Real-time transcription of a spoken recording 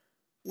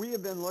We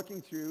have been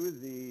looking through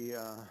the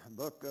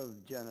book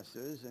of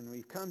Genesis, and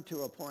we've come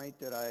to a point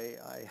that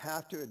I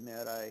have to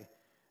admit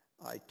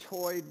I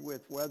toyed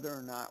with whether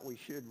or not we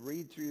should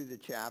read through the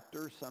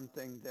chapter,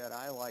 something that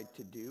I like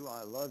to do.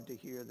 I love to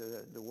hear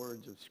the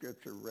words of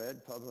Scripture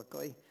read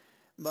publicly.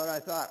 But I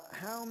thought,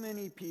 how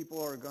many people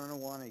are going to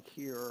want to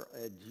hear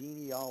a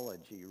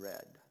genealogy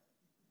read?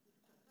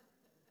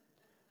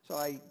 So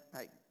I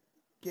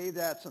gave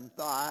that some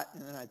thought,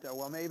 and then I thought,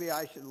 well, maybe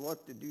I should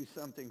look to do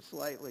something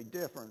slightly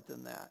different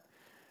than that.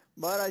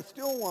 But I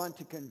still want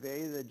to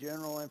convey the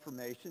general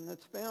information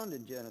that's found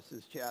in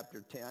Genesis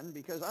chapter 10,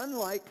 because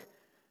unlike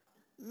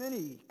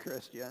many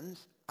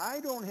Christians,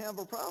 I don't have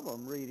a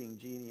problem reading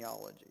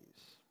genealogies.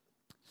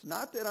 It's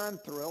not that I'm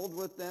thrilled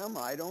with them.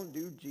 I don't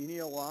do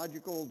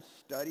genealogical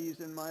studies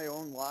in my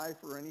own life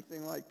or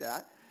anything like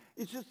that.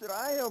 It's just that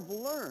I have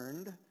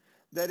learned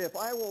that if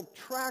I will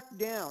track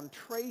down,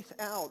 trace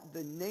out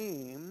the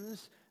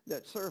names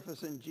that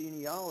surface in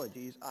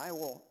genealogies, I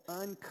will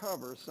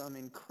uncover some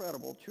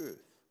incredible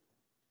truth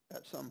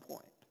at some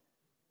point.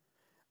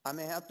 I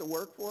may have to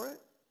work for it,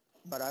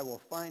 but I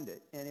will find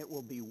it, and it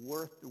will be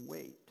worth the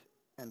wait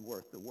and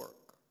worth the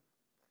work.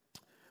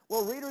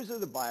 Well, readers of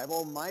the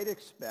Bible might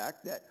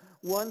expect that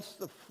once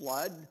the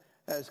flood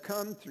has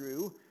come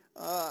through,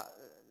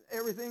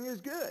 everything is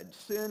good.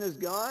 Sin is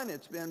gone,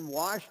 it's been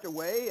washed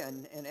away,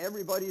 and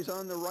everybody's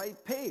on the right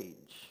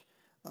page.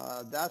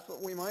 That's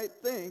what we might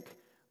think,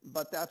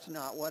 but that's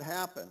not what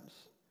happens.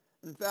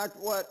 In fact,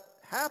 what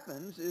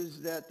happens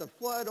is that the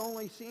flood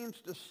only seems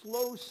to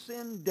slow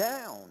sin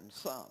down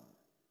some.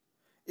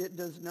 It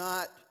does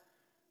not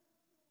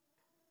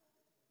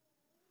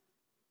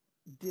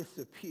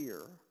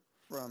disappear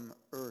from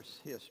Earth's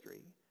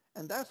history.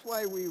 And that's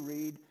why we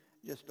read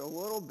just a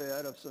little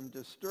bit of some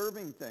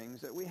disturbing things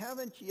that we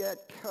haven't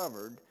yet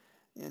covered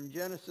in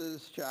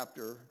Genesis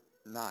chapter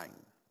 9.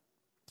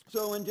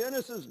 So in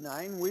Genesis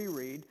 9 we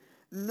read,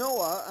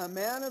 Noah, a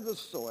man of the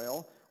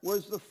soil,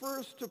 was the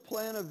first to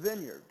plant a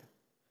vineyard.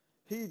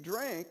 He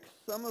drank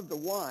some of the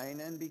wine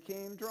and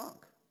became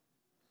drunk.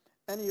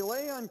 And he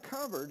lay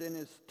uncovered in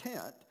his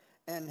tent,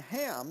 and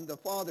Ham, the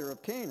father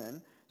of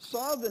Canaan,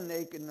 saw the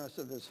nakedness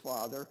of his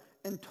father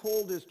and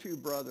told his two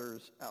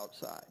brothers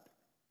outside.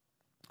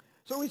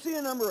 So we see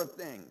a number of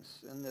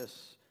things in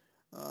this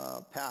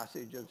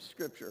passage of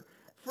Scripture.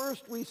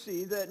 First, we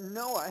see that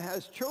Noah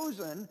has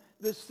chosen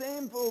the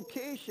same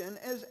vocation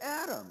as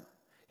Adam.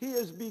 He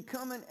has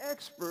become an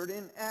expert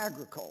in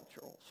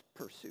agricultural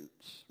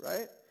pursuits,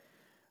 right?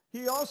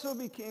 He also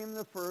became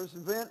the first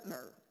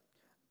vintner.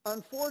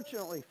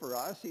 Unfortunately for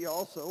us, he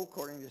also,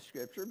 according to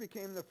Scripture,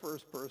 became the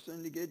first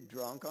person to get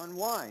drunk on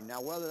wine.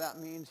 Now, whether that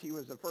means he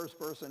was the first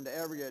person to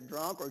ever get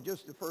drunk or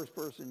just the first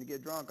person to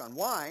get drunk on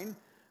wine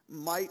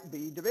might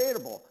be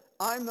debatable.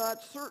 I'm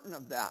not certain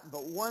of that,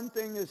 but one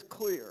thing is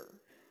clear.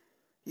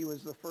 He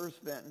was the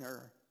first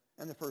vintner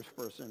and the first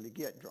person to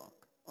get drunk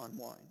on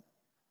wine.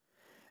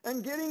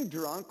 And getting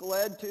drunk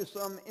led to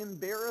some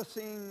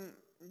embarrassing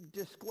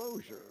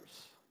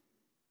disclosures,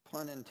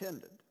 pun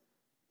intended.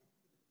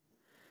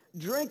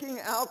 Drinking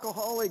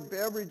alcoholic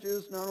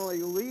beverages not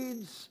only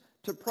leads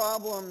to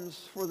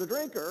problems for the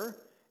drinker,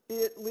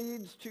 it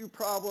leads to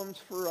problems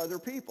for other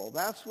people.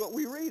 That's what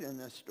we read in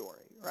this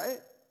story, right?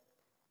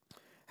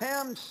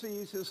 Ham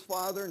sees his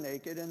father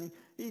naked, and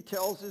he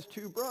tells his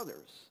two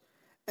brothers.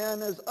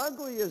 And as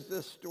ugly as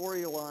this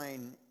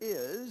storyline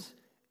is,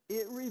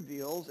 it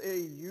reveals a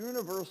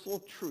universal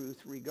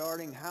truth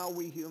regarding how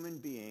we human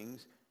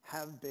beings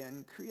have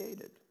been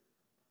created.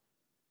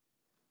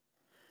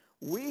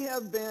 We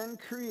have been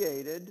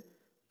created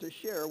to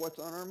share what's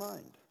on our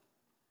mind.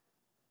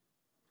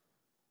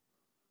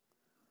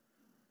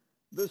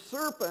 The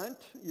serpent,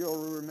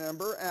 you'll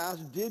remember,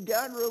 asked, did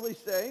God really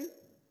say?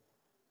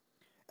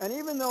 And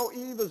even though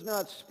Eve is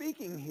not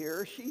speaking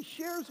here, she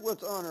shares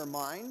what's on her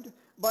mind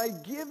by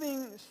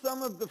giving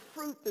some of the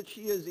fruit that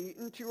she has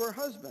eaten to her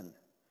husband.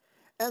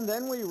 And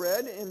then we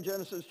read in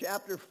Genesis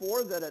chapter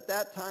 4 that at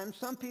that time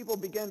some people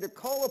began to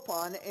call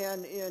upon,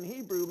 and in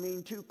Hebrew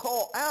mean to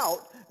call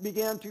out,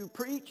 began to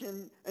preach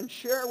and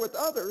share with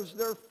others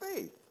their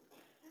faith.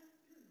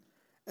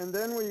 And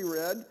then we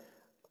read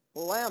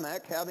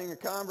Lamech having a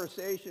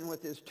conversation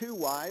with his two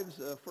wives,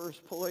 the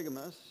first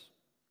polygamous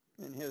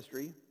in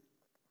history.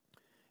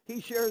 He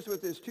shares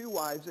with his two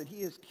wives that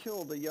he has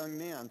killed a young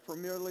man for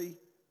merely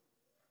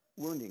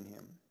wounding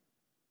him.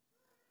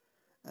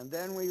 And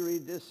then we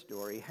read this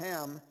story.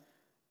 Ham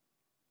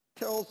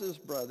tells his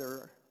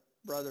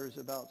brothers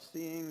about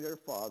seeing their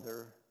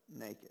father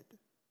naked.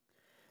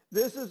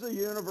 This is a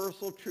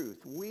universal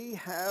truth. We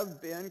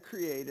have been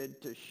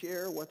created to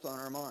share what's on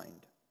our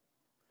mind.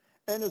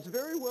 And it's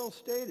very well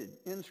stated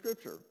in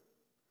Scripture.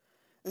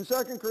 In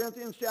 2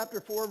 Corinthians chapter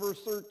 4,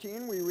 verse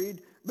 13, we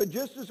read, but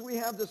just as we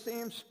have the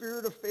same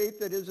spirit of faith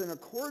that is in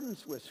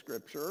accordance with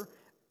Scripture,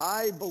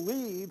 I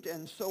believed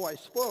and so I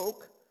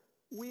spoke,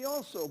 we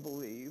also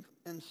believe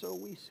and so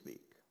we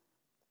speak.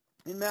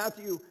 In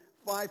Matthew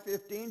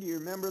 5:15, do you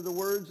remember the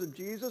words of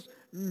Jesus?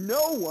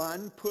 No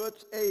one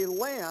puts a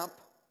lamp,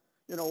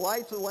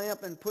 lights a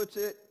lamp and puts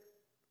it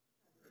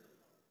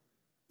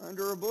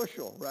under a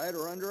bushel, right,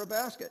 or under a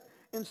basket.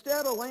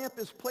 Instead, a lamp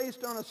is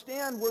placed on a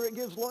stand where it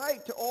gives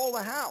light to all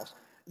the house.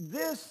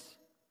 This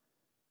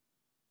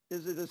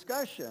is a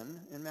discussion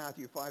in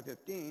Matthew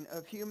 5:15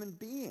 of human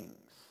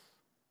beings,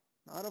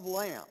 not of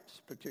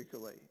lamps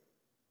particularly.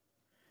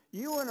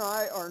 You and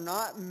I are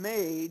not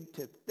made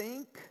to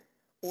think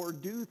or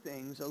do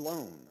things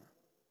alone.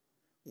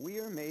 We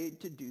are made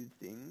to do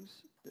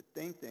things, to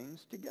think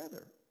things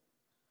together.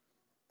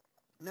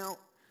 Now,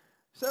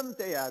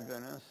 Seventh-day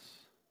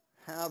Adventists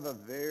have a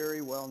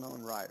very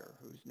well-known writer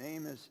whose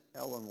name is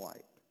Ellen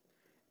White.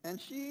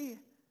 And she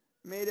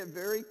made it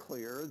very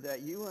clear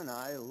that you and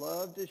I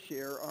love to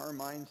share our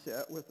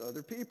mindset with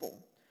other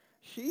people.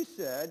 She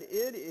said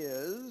it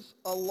is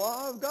a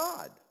law of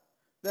God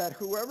that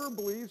whoever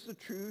believes the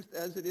truth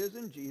as it is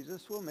in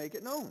Jesus will make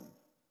it known.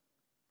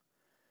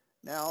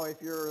 Now,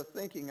 if you're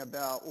thinking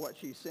about what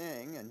she's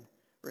saying and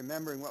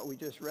remembering what we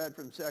just read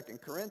from 2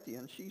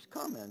 Corinthians, she's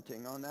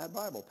commenting on that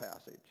Bible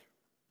passage.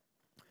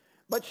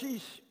 But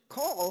she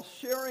calls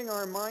sharing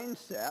our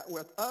mindset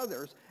with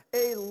others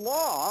a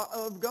law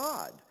of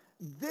God.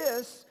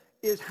 This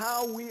is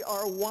how we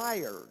are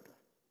wired.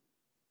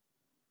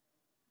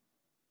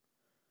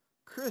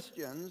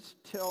 Christians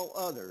tell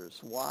others.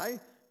 Why?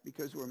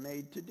 Because we're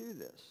made to do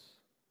this.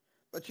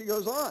 But she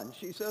goes on.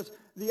 She says,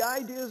 the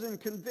ideas and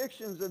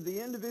convictions of the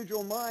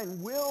individual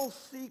mind will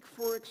seek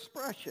for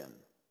expression.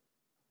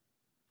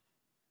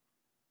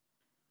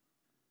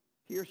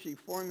 Here she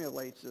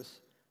formulates this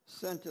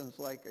sentence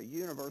like a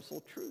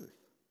universal truth.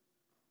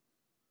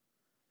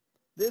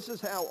 This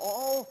is how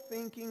all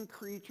thinking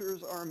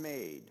creatures are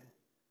made.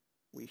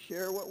 We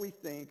share what we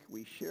think.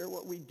 We share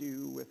what we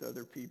do with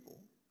other people.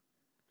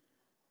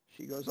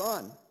 She goes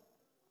on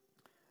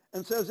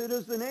and says, it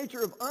is the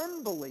nature of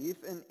unbelief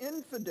and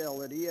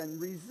infidelity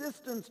and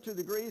resistance to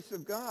the grace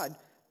of God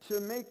to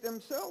make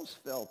themselves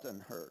felt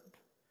and heard.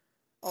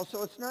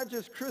 Also, it's not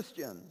just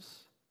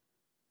Christians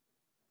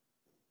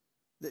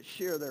that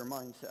share their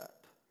mindset,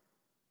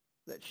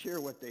 that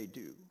share what they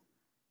do.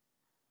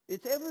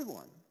 It's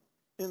everyone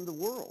in the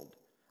world.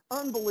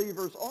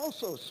 Unbelievers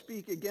also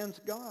speak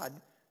against God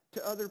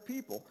to other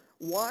people.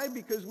 Why?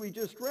 Because we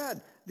just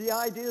read, the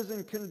ideas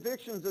and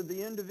convictions of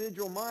the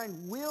individual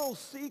mind will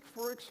seek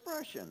for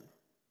expression.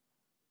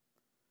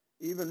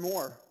 Even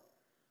more,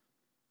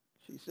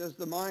 she says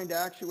the mind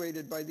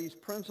actuated by these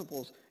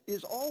principles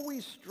is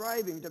always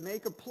striving to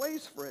make a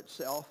place for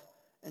itself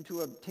and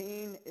to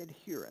obtain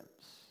adherence.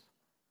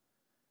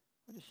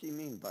 What does she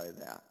mean by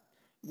that?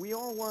 We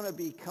all want to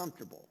be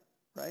comfortable,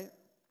 right?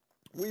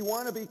 We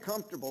want to be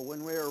comfortable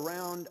when we're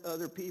around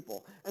other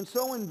people. And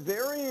so in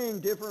varying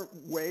different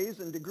ways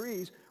and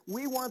degrees,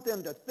 we want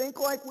them to think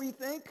like we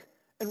think,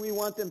 and we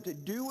want them to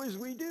do as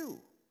we do.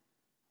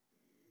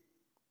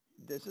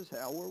 This is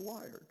how we're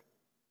wired.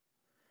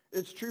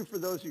 It's true for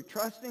those who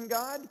trust in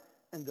God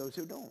and those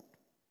who don't.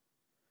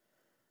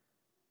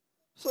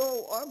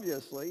 So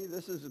obviously,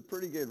 this is a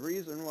pretty good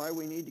reason why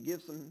we need to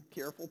give some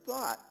careful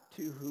thought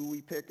to who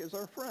we pick as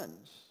our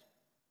friends,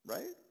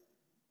 right?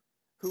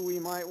 Who we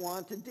might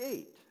want to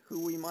date,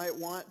 who we might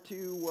want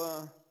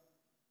to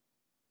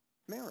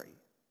marry.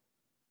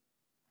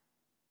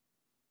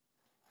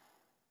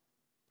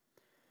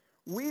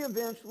 We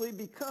eventually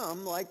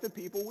become like the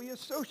people we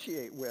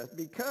associate with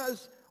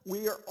because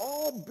we are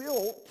all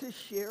built to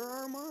share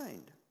our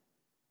mind,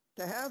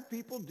 to have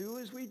people do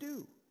as we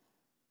do.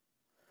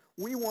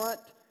 We want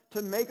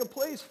to make a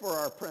place for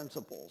our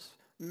principles,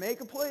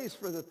 make a place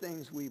for the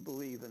things we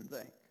believe and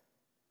think.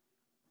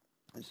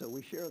 And so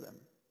we share them.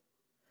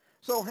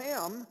 So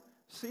Ham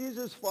sees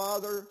his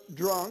father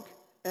drunk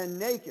and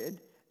naked,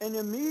 and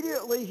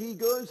immediately he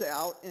goes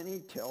out and he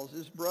tells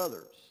his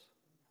brothers.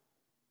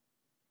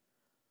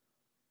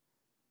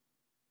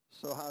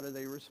 So how do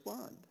they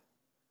respond?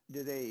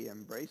 Do they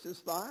embrace his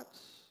thoughts?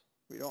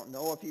 We don't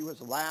know if he was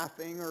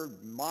laughing or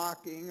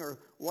mocking or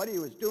what he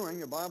was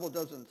doing. The Bible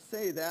doesn't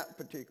say that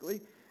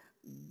particularly.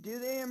 Do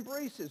they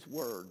embrace his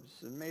words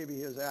and maybe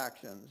his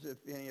actions, if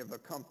any have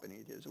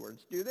accompanied his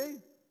words? Do they?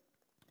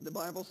 The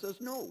Bible says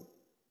no.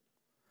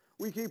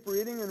 We keep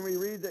reading and we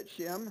read that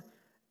Shem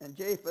and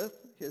Japheth,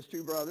 his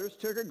two brothers,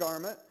 took a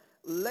garment,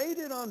 laid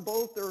it on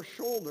both their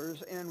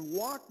shoulders, and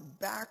walked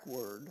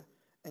backward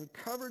and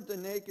covered the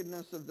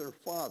nakedness of their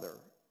father.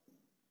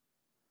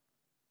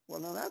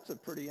 Well, now that's a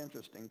pretty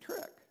interesting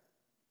trick.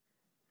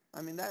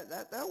 I mean,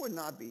 that would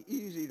not be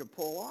easy to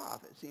pull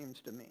off, it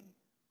seems to me.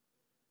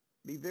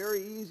 Be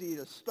very easy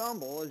to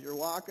stumble as you're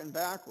walking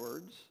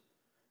backwards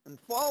and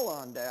fall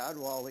on Dad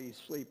while he's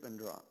sleeping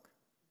drunk.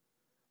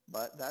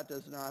 But that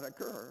does not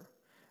occur.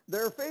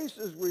 Their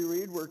faces, we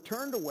read, were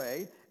turned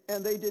away,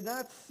 and they did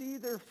not see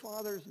their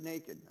father's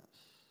nakedness.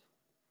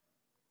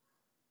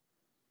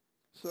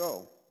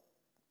 So,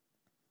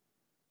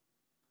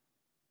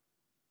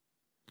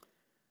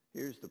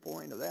 here's the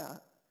point of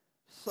that.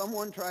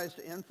 Someone tries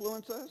to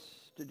influence us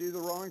to do the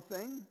wrong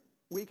thing,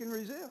 we can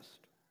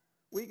resist.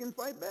 We can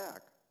fight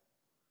back.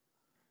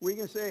 We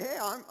can say, hey,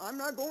 I'm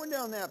not going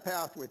down that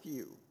path with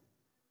you.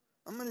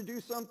 I'm going to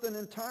do something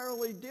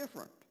entirely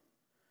different.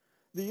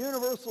 The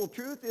universal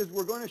truth is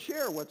we're going to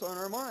share what's on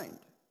our mind.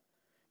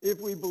 If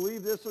we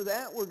believe this or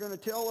that, we're going to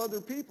tell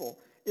other people.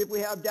 If we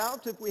have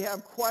doubts, if we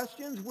have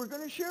questions, we're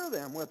going to share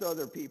them with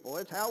other people.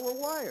 It's how we're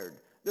wired.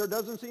 There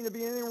doesn't seem to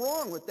be anything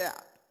wrong with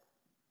that,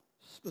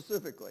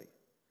 specifically.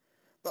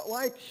 But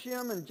like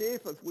Shem and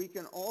Japheth, we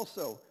can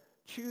also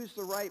choose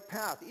the right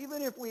path,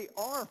 even if we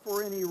are,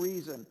 for any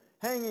reason,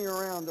 hanging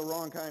around the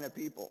wrong kind of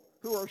people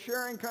who are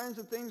sharing kinds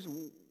of things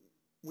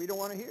we don't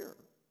want to hear,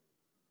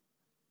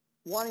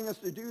 wanting us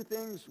to do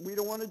things we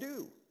don't want to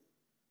do.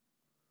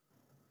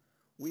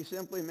 We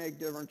simply make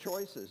different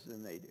choices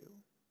than they do,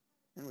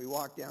 and we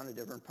walk down a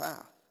different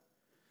path.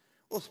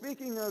 Well,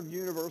 speaking of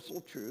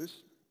universal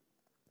truths,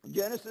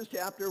 Genesis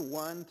chapter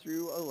 1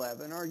 through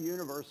 11 are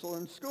universal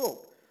in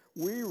scope.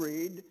 We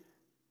read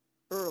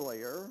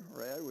earlier,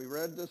 we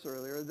read this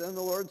earlier, then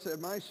the Lord said,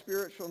 my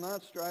spirit shall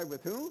not strive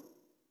with who?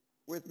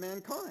 With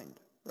mankind,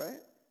 right?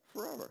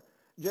 Forever.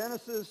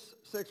 Genesis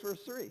 6 verse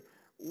 3.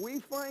 We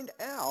find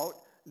out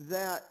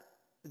that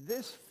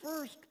this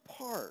first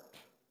part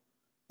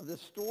of the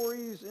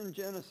stories in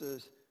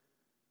Genesis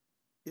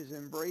is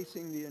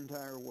embracing the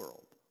entire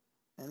world.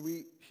 And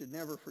we should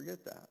never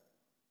forget that.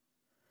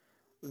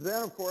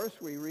 Then, of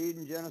course, we read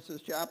in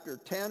Genesis chapter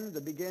 10,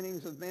 the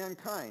beginnings of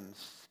mankind,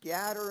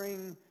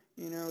 scattering,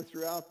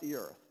 throughout the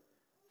earth,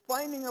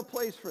 finding a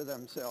place for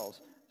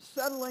themselves,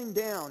 settling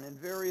down in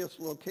various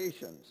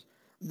locations.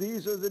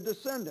 These are the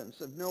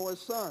descendants of Noah's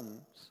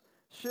sons,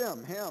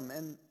 Shem, Ham,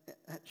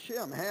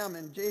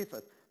 and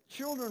Japheth.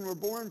 Children were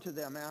born to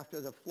them after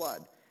the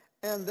flood.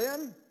 And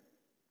then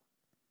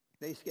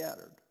they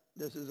scattered.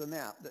 This is a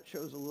map that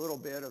shows a little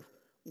bit of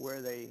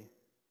where they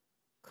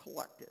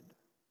collected,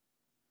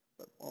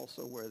 but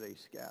also where they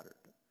scattered.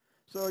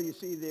 So you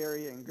see the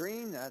area in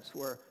green, that's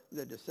where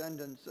the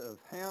descendants of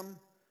Ham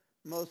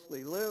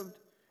mostly lived.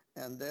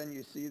 And then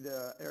you see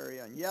the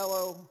area in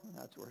yellow,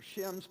 that's where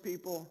Shem's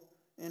people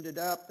ended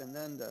up. And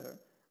then the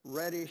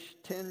reddish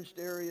tinged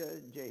area,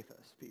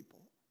 Japheth's people.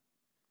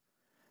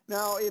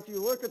 Now, if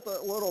you look at the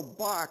little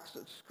box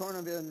that's kind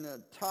of in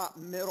the top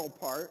middle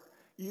part,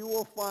 you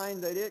will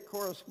find that it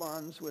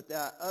corresponds with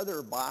that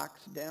other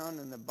box down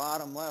in the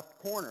bottom left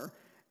corner.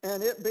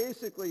 And it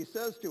basically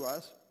says to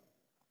us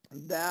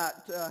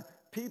that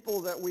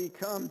people that we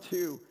come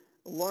to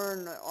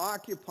learn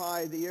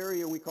occupy the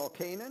area we call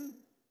Canaan,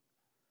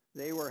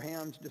 they were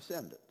Ham's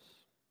descendants.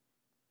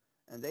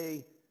 And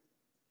they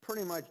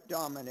pretty much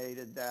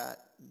dominated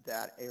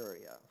that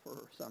area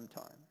for some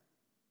time.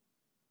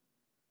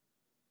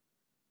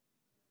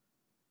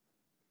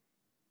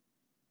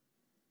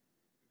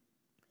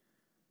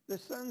 The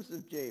sons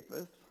of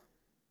Japheth,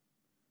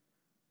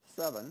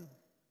 7,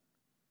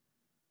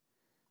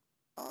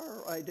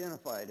 are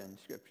identified in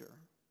Scripture.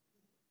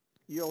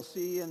 You'll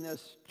see in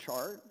this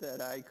chart that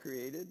I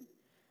created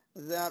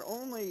that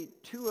only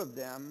 2 of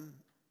them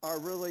are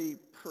really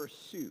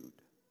pursued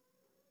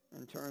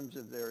in terms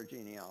of their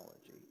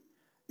genealogy.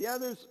 The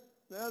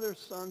other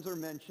sons are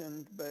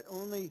mentioned, but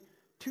only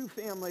 2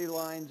 family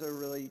lines are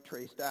really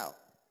traced out.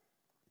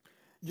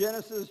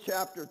 Genesis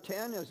chapter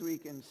 10, as we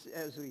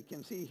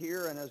can see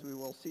here and as we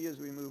will see as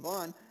we move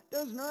on,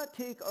 does not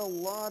take a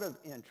lot of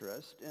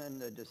interest in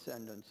the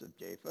descendants of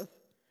Japheth,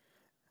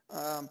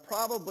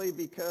 probably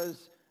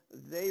because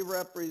they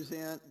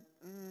represent,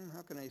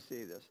 how can I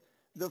say this,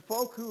 the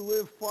folk who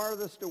live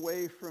farthest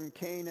away from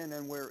Canaan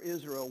and where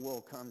Israel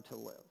will come to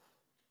live.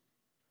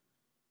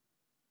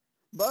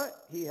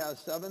 But he has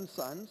 7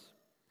 sons,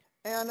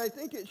 and I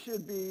think it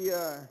should be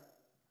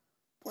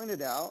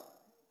pointed out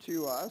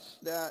to us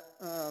that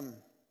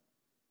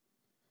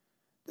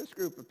this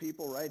group of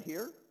people right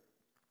here,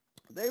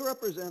 they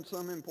represent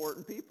some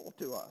important people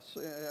to us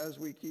as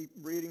we keep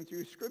reading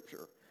through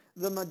Scripture.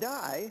 The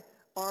Madai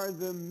are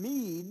the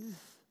Medes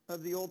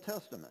of the Old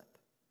Testament.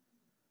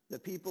 The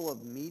people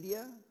of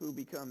Media who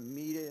become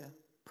Media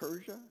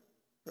Persia,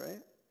 right?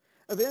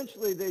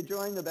 Eventually they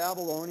join the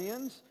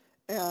Babylonians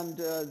and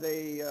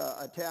they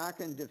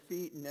attack and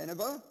defeat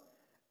Nineveh,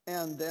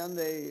 and then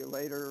they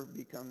later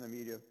become the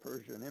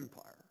Medo-Persian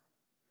Empire.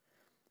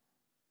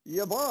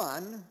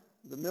 Yavan,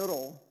 the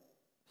middle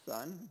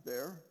son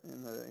there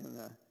in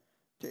the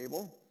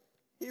table,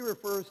 he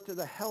refers to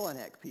the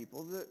Hellenic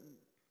people, the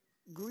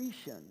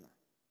Grecian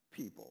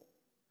people.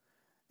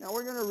 Now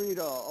we're going to read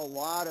a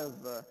lot of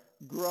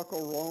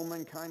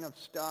Greco-Roman kind of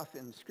stuff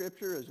in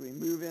Scripture as we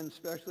move in,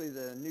 especially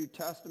the New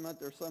Testament.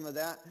 There's some of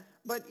that.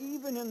 But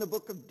even in the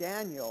book of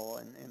Daniel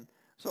and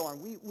so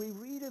on, we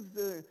read of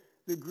the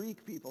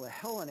Greek people, the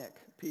Hellenic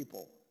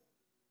people.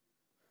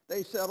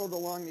 They settled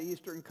along the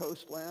eastern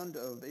coastland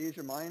of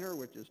Asia Minor,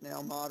 which is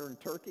now modern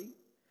Turkey.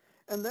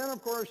 And then,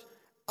 of course,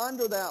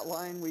 under that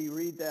line, we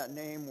read that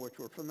name, which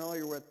we're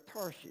familiar with,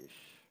 Tarshish.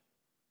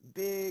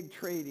 Big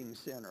trading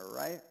center,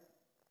 right?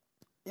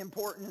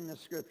 Important in the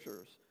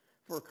Scriptures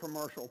for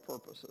commercial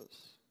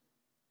purposes.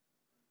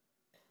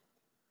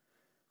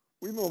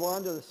 We move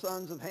on to the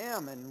sons of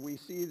Ham, and we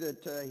see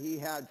that he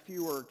had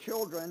fewer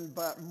children,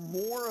 but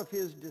more of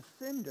his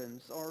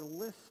descendants are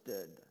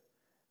listed.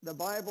 The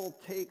Bible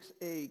takes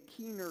a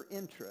keener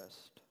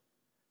interest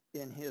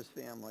in his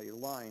family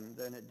line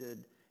than it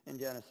did in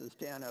Genesis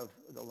 10 of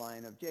the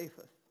line of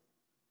Japheth.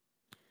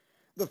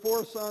 The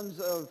four sons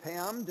of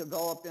Ham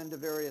developed into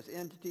various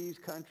entities,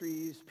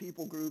 countries,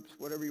 people groups,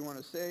 whatever you want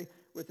to say,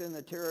 within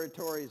the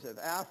territories of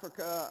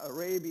Africa,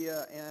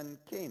 Arabia, and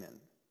Canaan.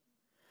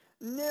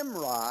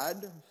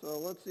 Nimrod, so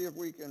let's see if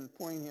we can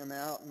point him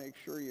out, make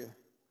sure you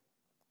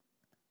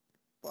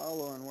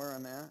following where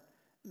I'm at.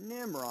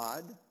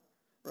 Nimrod,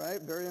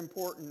 right, very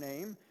important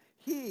name.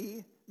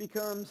 He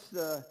becomes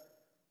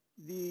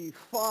the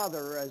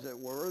father, as it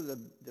were,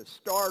 the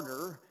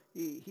starter.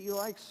 He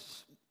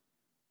likes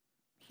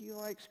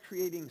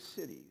creating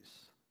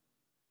cities.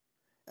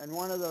 And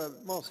one of the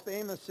most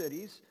famous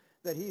cities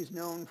that he's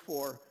known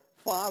for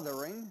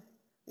fathering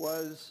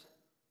was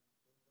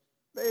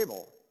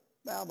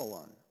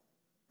Babylon,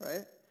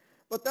 right?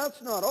 But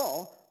that's not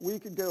all. We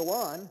could go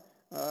on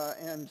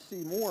and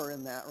see more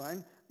in that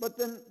line. But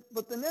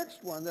the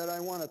next one that I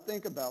want to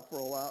think about for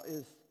a while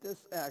is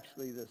this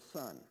actually the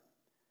son,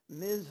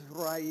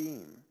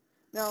 Mizraim.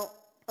 Now,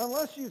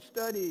 unless you've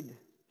studied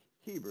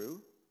Hebrew,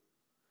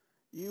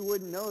 you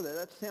wouldn't know that.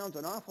 That sounds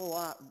an awful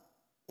lot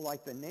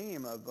like the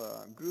name of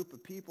a group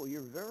of people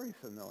you're very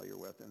familiar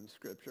with in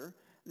Scripture.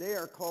 They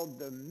are called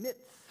the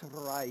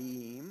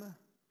Mitzrayim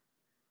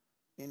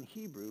in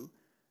Hebrew,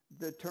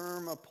 the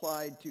term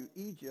applied to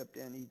Egypt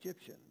and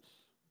Egyptians.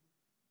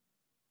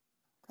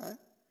 Okay?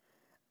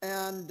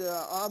 And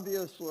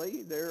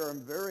obviously, they're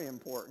very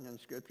important in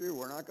Scripture.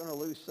 We're not going to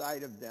lose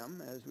sight of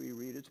them as we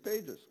read its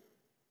pages.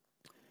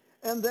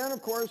 And then,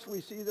 of course,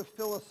 we see the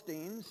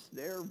Philistines.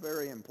 They're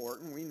very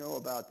important. We know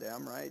about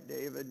them, right?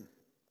 David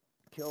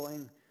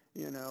killing,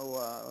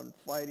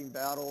 fighting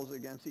battles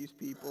against these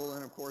people,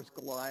 and, of course,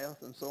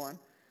 Goliath and so on.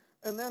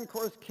 And then, of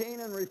course,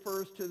 Canaan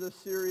refers to the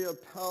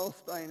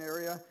Syria-Palestine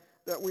area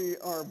that we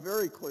are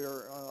very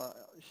clear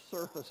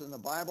surface in the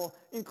Bible,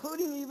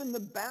 including even the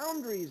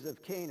boundaries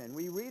of Canaan.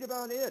 We read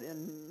about it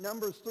in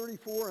Numbers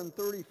 34 and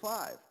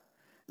 35.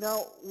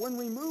 Now, when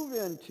we move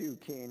into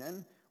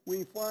Canaan,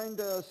 we find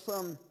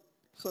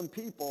some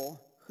people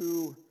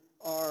who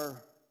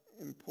are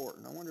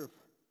important. I wonder if,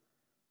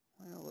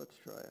 well, let's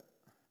try it.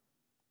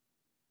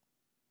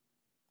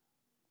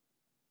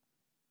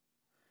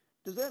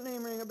 Does that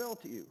name ring a bell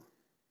to you?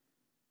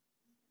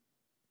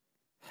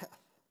 Heth.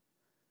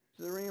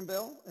 Does it ring a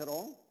bell at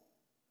all?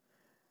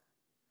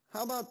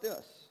 How about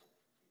this?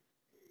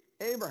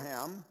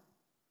 Abraham's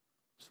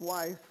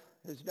wife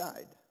has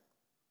died,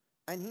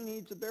 and he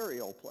needs a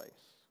burial place.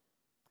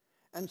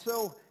 And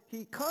so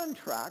he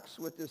contracts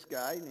with this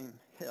guy named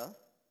Heth,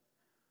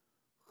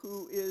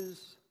 who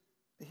is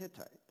a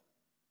Hittite.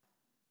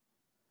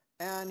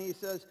 And he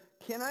says,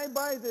 can I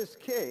buy this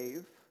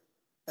cave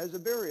as a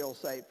burial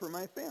site for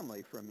my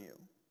family from you?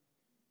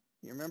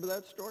 You remember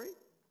that story?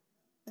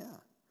 Yeah.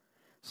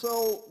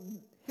 So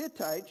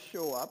Hittites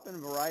show up in a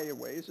variety of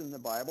ways in the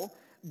Bible.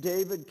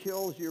 David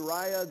kills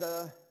Uriah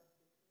the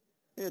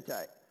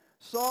Hittite.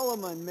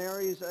 Solomon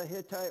marries a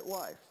Hittite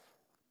wife.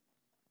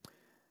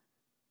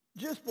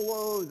 Just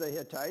below the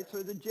Hittites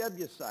are the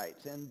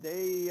Jebusites, and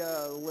they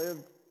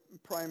lived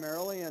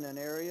primarily in an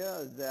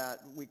area that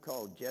we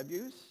call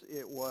Jebus.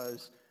 It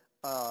was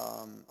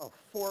a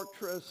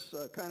fortress,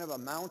 kind of a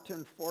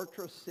mountain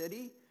fortress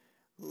city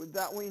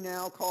that we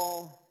now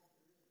call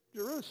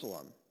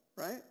Jerusalem,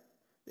 right?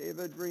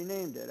 David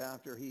renamed it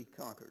after he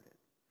conquered it.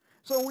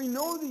 So we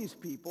know these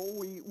people,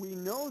 we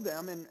know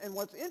them, and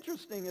what's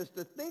interesting is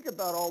to think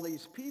about all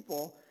these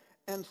people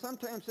and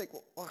sometimes think,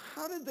 well,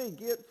 how did they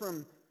get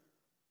from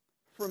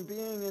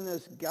being in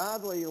this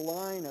godly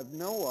line of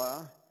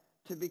Noah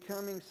to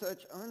becoming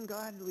such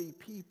ungodly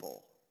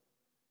people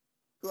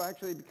who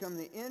actually become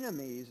the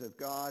enemies of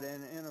God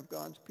and of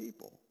God's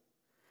people?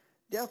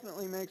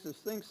 Definitely makes us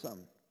think some.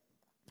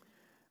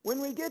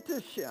 When we get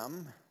to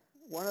Shem,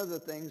 one of the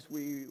things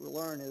we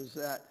learn is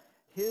that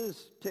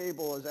his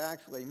table is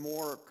actually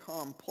more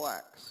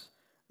complex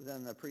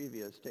than the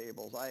previous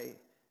tables. I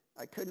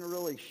couldn't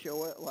really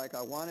show it like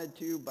I wanted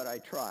to, but I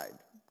tried,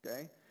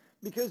 okay?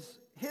 Because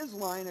his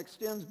line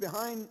extends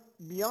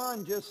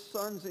beyond just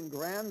sons and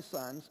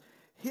grandsons.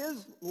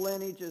 His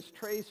lineage is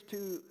traced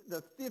to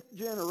the 5th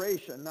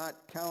generation, not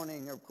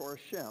counting, of course,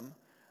 Shem,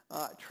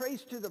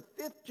 traced to the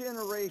 5th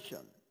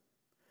generation,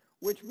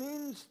 which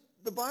means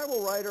the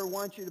Bible writer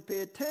wants you to pay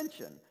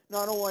attention.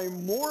 Not only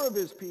more of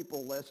his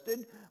people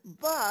listed,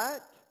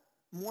 but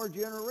more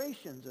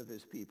generations of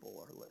his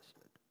people are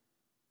listed.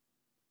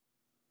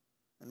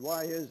 And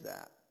why is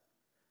that?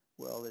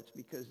 Well, it's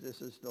because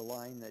this is the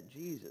line that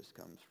Jesus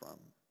comes from,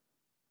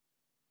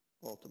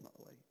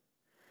 ultimately.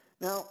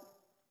 Now,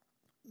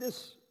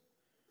 this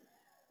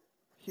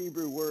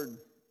Hebrew word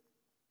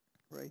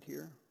right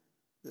here,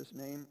 this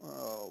name,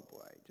 oh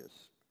boy, I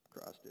just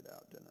crossed it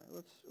out, didn't I?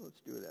 Let's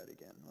do that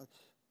again.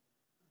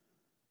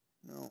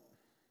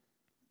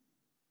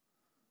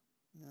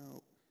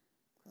 No,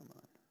 come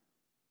on.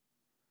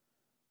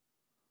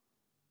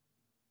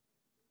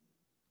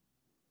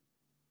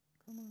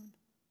 Come on.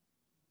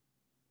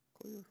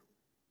 Clear.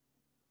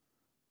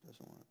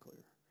 Doesn't want to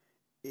clear.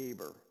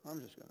 Aber.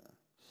 I'm just going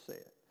to say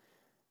it.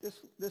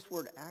 This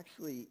word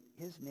actually,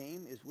 his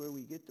name is where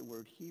we get the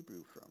word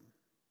Hebrew from.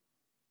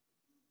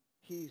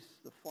 He's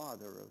the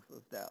father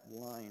of that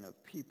line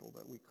of people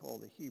that we call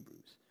the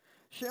Hebrews.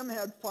 Shem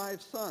had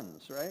 5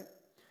 sons, right?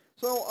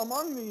 So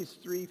among these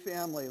 3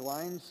 family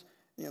lines,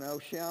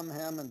 Shem,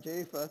 Ham, and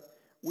Japheth,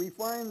 we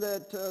find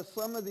that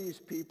some of these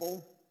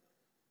people,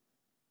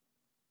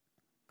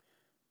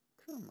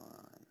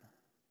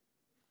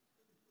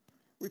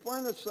 we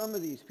find that some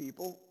of these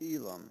people,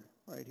 Elam,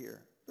 right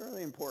here,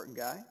 fairly important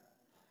guy.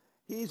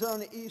 He's on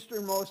the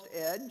easternmost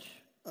edge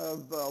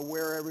of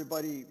where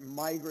everybody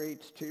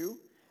migrates to.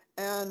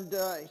 And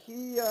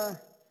he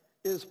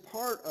is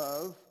part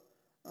of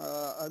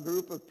a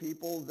group of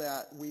people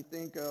that we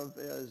think of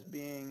as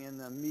being in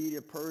the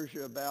Media,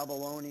 Persia,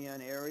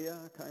 Babylonian area,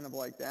 kind of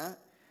like that.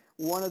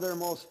 One of their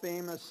most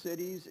famous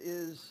cities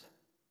is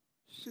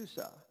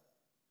Susa.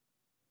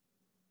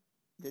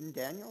 Didn't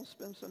Daniel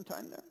spend some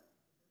time there?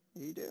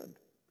 He did.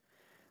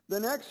 The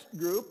next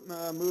group,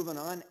 moving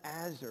on,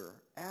 Azer.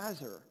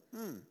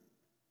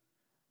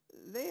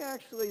 They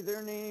actually,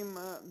 their name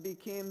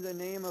became the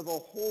name of a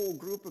whole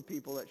group of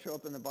people that show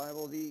up in the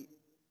Bible, the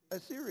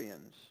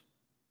Assyrians,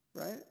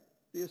 right?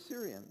 The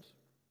Assyrians.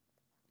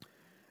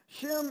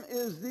 Shem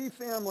is the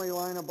family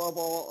line above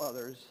all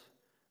others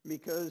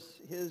because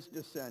his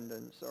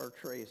descendants are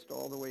traced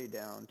all the way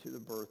down to the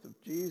birth of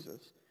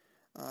Jesus.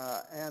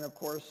 And of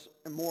course,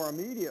 more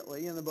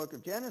immediately in the book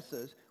of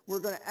Genesis, we're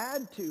going to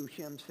add to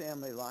Shem's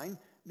family line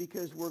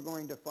because we're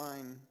going to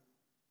find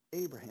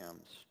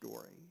Abraham's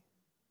story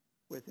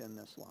within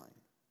this line.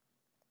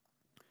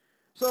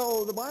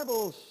 So the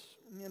Bible's,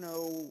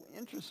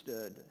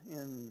 interested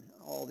in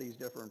all these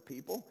different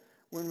people.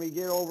 When we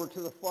get over to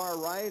the far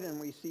right and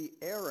we see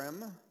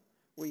Aram,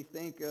 we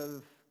think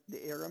of the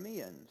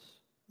Arameans,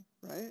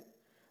 right?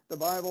 The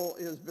Bible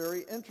is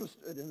very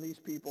interested in these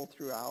people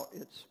throughout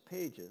its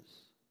pages.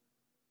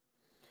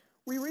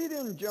 We read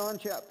in John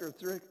chapter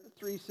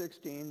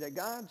 3:16 that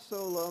God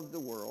so loved the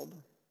world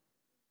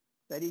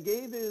that he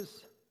gave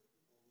his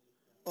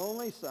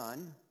only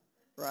son,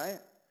 right?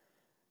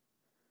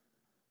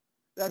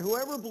 That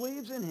whoever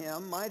believes in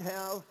him might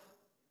have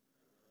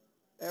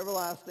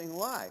everlasting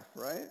life,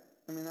 right?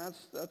 I mean,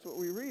 that's what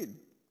we read.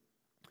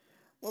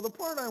 Well, the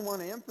part I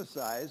want to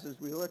emphasize as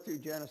we look through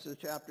Genesis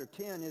chapter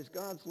 10 is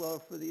God's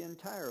love for the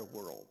entire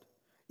world.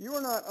 You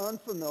are not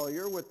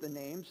unfamiliar with the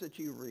names that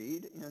you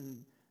read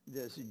in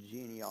this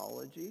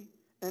genealogy,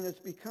 and it's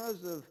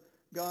because of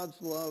God's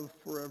love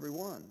for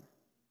everyone.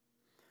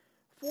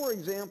 For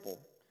example,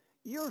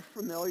 you're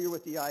familiar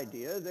with the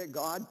idea that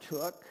God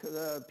took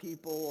the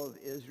people of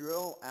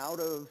Israel out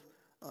of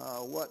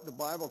what the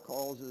Bible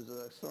calls is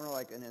a sort of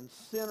like an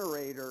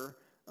incinerator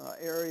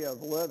area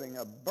of living,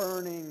 a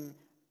burning,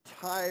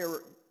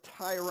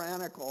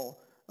 tyrannical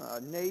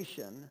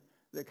nation,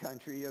 the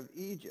country of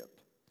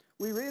Egypt.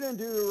 We read in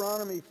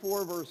Deuteronomy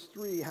 4 verse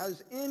 3,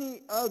 has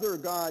any other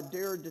God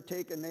dared to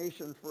take a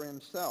nation for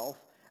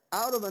himself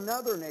out of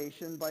another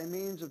nation by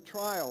means of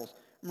trials,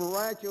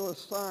 miraculous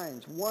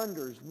signs,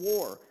 wonders,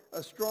 war,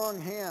 a strong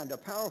hand, a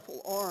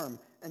powerful arm,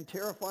 and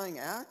terrifying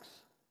acts?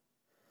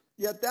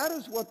 Yet that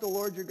is what the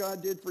Lord your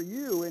God did for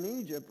you in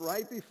Egypt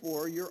right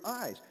before your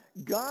eyes.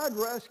 God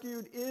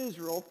rescued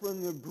Israel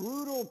from the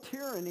brutal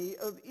tyranny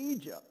of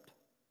Egypt.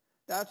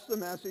 That's the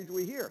message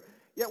we hear.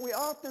 Yet we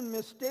often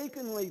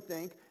mistakenly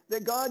think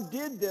that God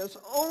did this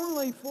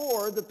only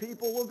for the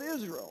people of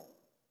Israel.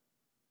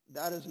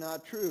 That is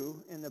not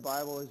true, and the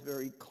Bible is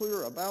very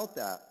clear about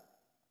that.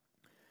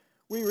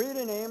 We read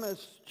in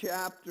Amos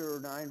chapter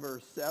 9,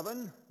 verse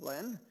 7,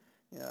 Len,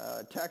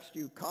 a text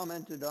you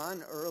commented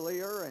on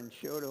earlier and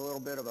showed a little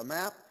bit of a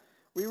map.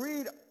 We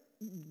read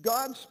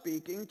God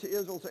speaking to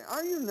Israel saying,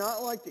 are you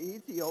not like the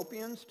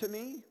Ethiopians to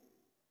me,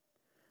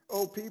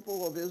 O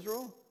people of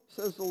Israel?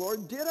 Says the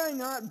Lord, did I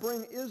not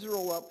bring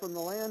Israel up from the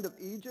land of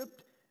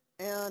Egypt?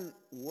 And,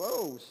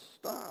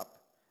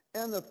 stop.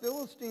 And the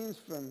Philistines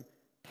from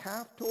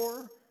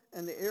Caphtor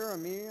and the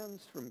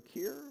Arameans from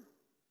Kir?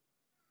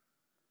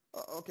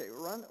 Okay,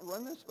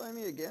 run this by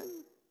me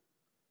again.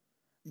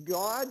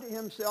 God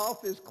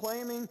himself is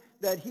claiming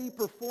that he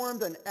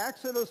performed an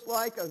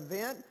Exodus-like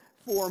event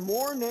for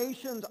more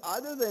nations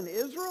other than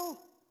Israel?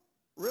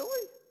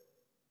 Really?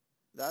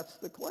 That's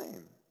the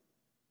claim.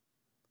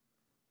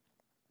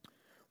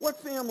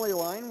 What family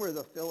line were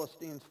the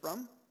Philistines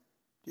from?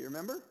 Do you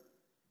remember?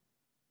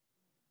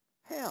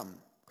 Ham,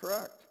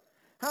 correct.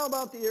 How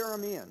about the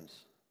Arameans?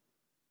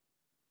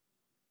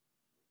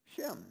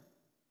 Shem.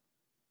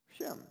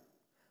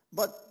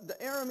 But the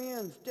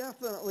Arameans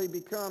definitely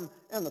become,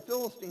 and the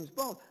Philistines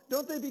both,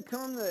 don't they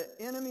become the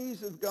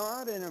enemies of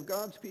God and of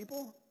God's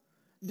people?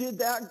 Did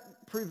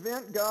that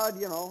prevent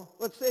God,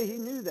 let's say he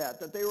knew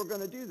that they were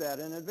going to do that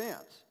in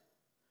advance.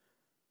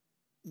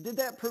 Did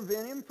that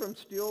prevent him from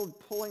still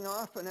pulling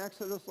off an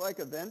Exodus-like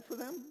event for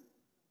them?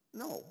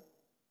 No.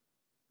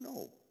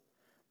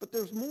 But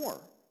there's more.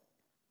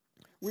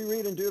 We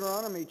read in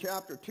Deuteronomy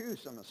chapter 2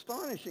 some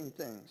astonishing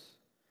things.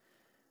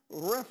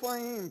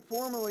 Rephaim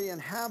formerly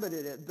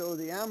inhabited it, though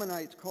the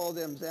Ammonites called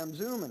them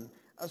Zamzummim.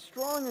 a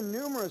strong and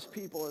numerous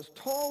people, as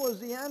tall as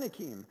the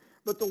Anakim.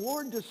 But the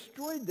Lord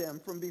destroyed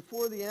them from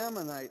before the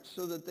Ammonites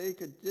so that they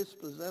could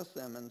dispossess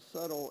them and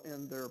settle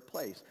in their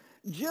place.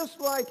 Just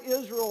like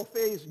Israel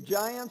faced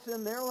giants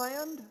in their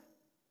land,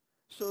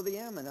 so the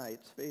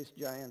Ammonites faced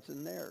giants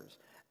in theirs.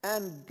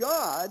 And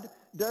God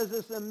does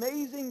this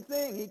amazing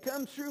thing. He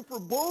comes through for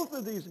both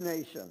of these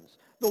nations.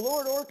 The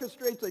Lord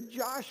orchestrates a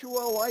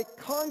Joshua-like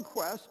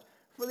conquest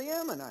for the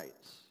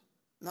Ammonites,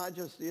 not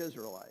just the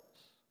Israelites.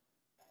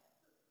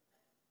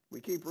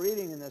 We keep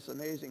reading in this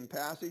amazing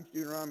passage,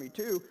 Deuteronomy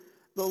 2,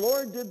 the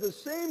Lord did the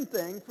same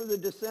thing for the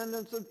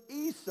descendants of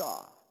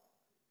Esau.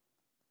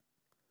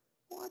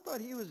 Well, I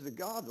thought he was the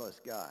godless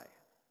guy.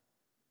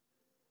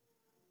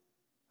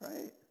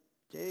 Right?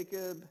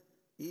 Jacob,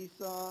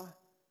 Esau,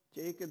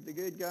 Jacob the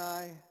good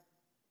guy.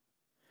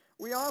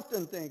 We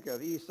often think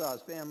of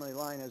Esau's family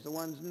line as the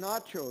ones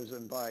not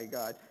chosen by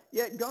God.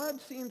 Yet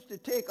God seems to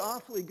take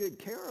awfully good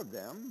care of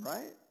them,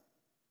 right?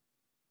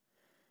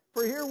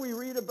 For here we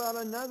read about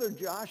another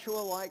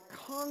Joshua-like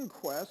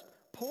conquest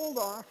pulled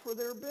off for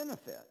their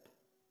benefit.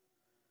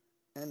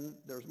 And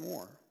there's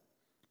more.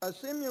 A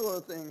similar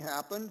thing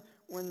happened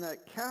when the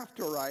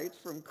Caphtorites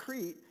from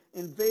Crete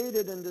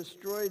invaded and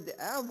destroyed the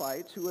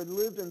Avites who had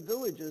lived in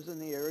villages in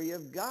the area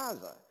of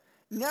Gaza.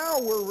 Now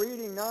we're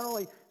reading not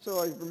only,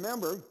 so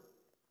remember,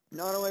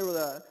 not only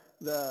were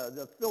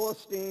the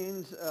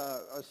Philistines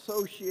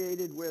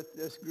associated with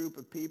this group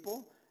of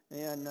people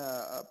and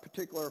a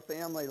particular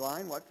family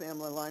line. What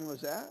family line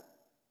was that?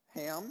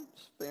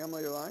 Ham's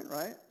family line,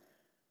 right?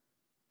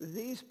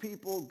 These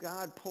people,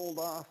 God pulled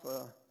off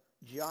a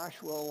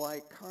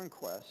Joshua-like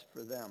conquest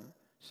for them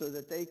so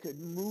that they could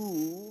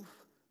move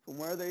from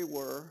where they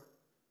were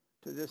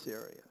to this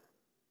area.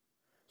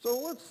 So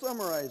let's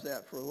summarize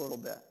that for a little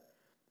bit.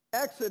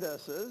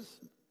 Exoduses,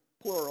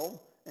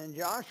 plural, and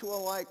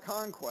Joshua-like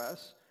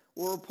conquests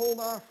were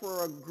pulled off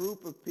for a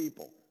group of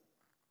people.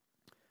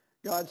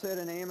 God said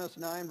in Amos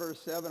 9,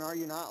 verse 7, "Are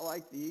you not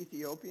like the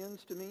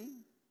Ethiopians to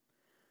me?"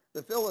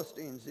 The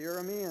Philistines, the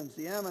Arameans,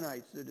 the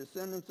Ammonites, the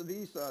descendants of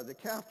Esau, the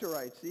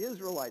Caphtorites, the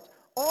Israelites,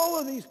 all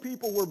of these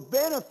people were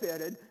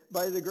benefited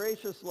by the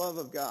gracious love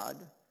of God,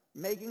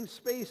 making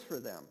space for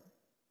them.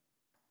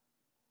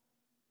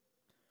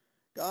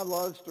 God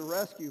loves to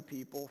rescue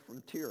people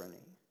from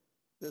tyranny.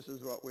 This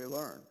is what we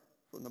learn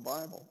from the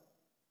Bible.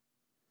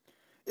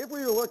 If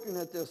we were looking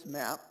at this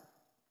map,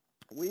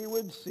 we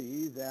would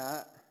see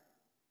that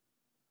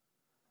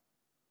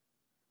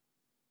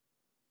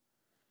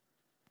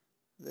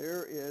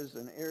there is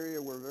an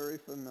area we're very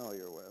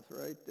familiar with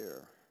right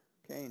there,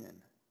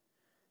 Canaan.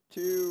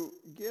 To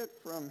get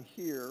from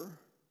here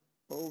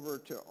over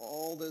to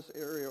all this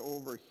area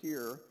over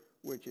here,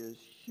 which is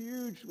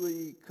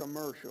hugely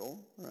commercial,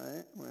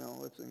 right? Well,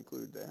 let's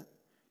include that.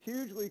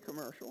 Hugely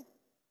commercial.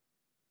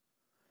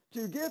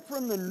 To get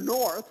from the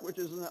north, which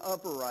is in the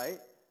upper right,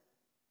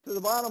 to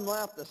the bottom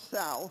left, the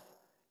south,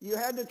 you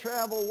had to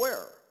travel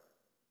where?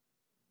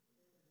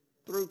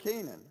 Through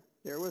Canaan.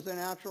 There was a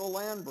natural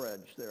land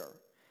bridge there.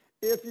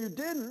 If you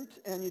didn't,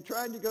 and you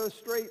tried to go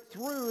straight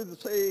through,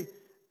 say,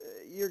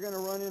 you're going to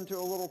run into a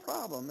little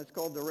problem. It's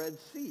called the Red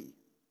Sea.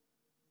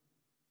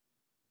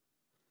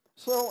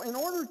 So in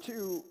order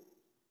to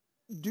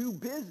do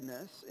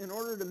business, in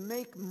order to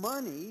make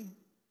money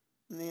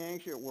in the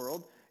ancient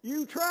world,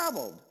 you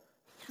traveled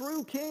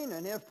through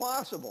Canaan if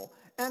possible.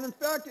 And in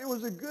fact, it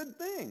was a good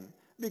thing,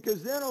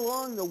 because then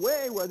along the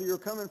way, whether you're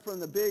coming from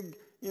the big,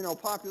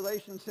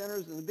 population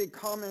centers and the big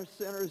commerce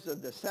centers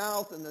of the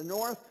south and the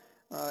north,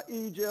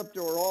 Egypt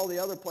or all the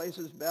other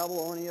places,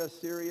 Babylonia,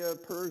 Syria,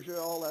 Persia,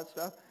 all that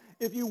stuff.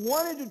 If you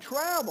wanted to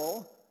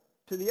travel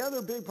to the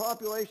other big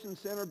population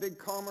center, big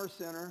commerce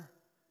center,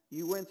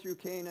 you went through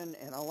Canaan,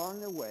 and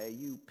along the way,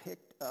 you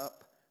picked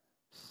up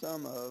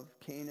some of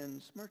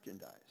Canaan's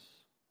merchandise.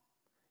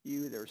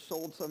 You either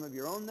sold some of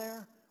your own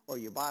there, or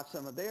you bought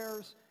some of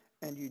theirs,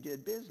 and you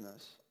did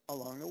business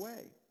along the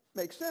way.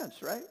 Makes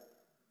sense, right?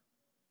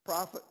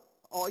 Profit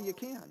all you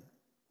can.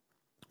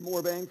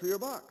 More bang for your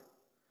buck.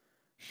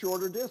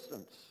 Shorter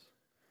distance.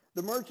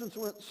 The merchants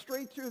went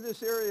straight through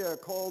this area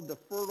called the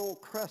Fertile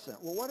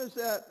Crescent. Well, what does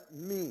that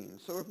mean?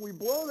 So if we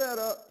blow that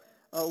up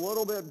a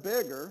little bit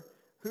bigger,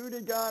 who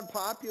did God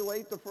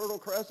populate the Fertile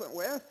Crescent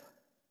with?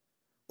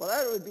 Well,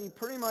 that would be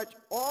pretty much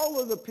all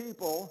of the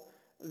people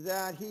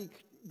that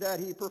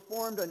he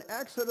performed an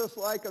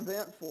Exodus-like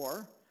event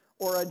for,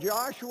 or a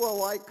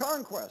Joshua-like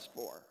conquest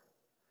for.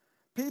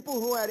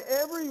 People who had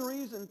every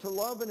reason to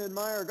love and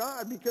admire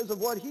God because of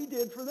what he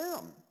did for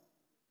them.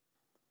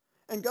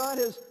 And God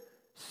has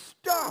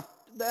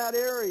stuffed that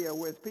area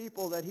with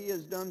people that he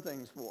has done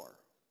things for,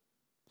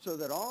 so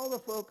that all the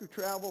folk who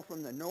travel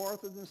from the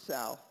north and the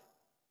south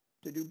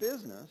to do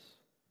business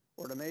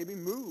or to maybe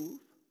move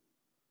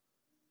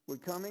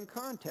would come in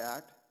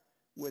contact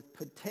with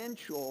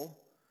potential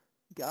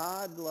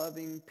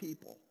God-loving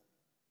people.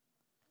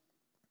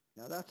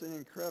 Now that's an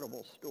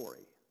incredible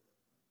story.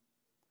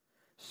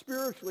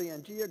 Spiritually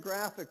and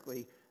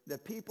geographically, the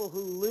people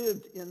who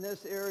lived in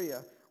this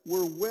area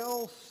were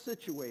well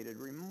situated,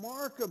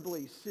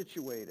 remarkably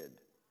situated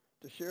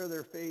to share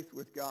their faith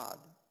with God.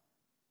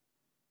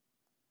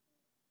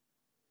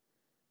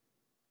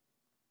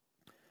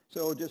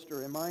 So just a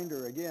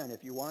reminder again,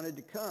 if you wanted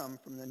to come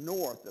from the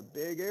north, the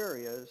big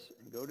areas,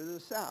 and go to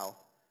the south,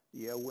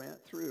 you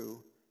went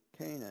through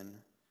Canaan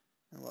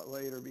and what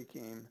later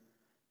became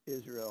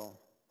Israel,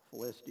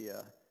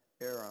 Philistia,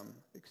 Aram,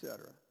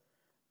 etc.,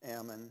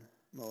 Ammon,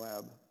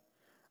 Moab.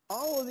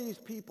 All of these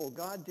people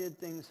God did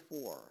things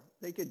for.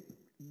 They could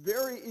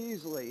very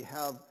easily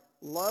have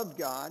loved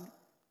God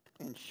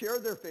and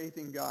shared their faith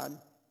in God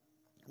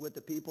with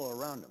the people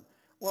around them.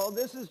 Well,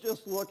 this is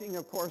just looking,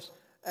 of course,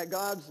 at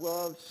God's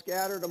love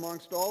scattered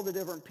amongst all the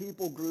different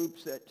people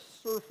groups that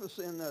surface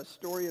in the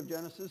story of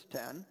Genesis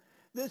 10.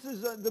 This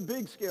is the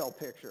big scale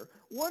picture.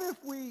 What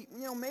if we,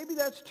 maybe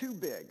that's too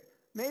big.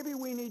 Maybe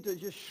we need to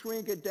just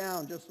shrink it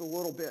down just a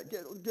little bit,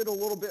 get a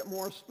little bit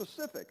more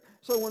specific.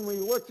 So when we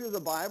look through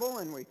the Bible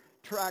and we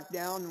track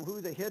down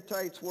who the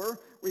Hittites were,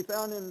 we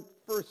found in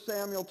 1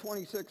 Samuel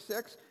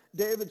 26:6,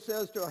 David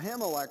says to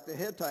Ahimelech the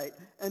Hittite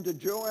and to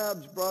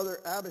Joab's brother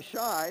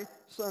Abishai,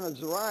 son of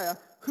Zeruiah,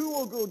 who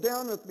will go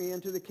down with me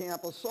into the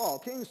camp of Saul?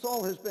 King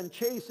Saul has been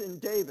chasing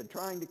David,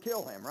 trying to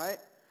kill him, right?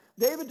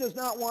 David does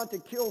not want to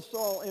kill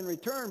Saul in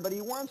return, but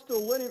he wants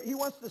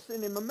to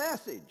send him a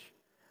message.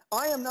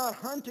 I am not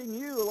hunting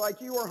you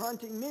like you are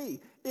hunting me.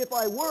 If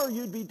I were,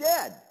 you'd be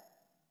dead.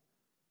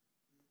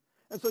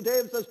 And so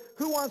David says,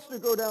 who wants to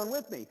go down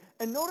with me?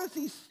 And notice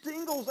he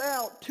singles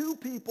out two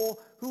people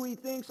who he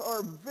thinks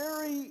are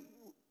very,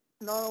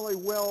 not only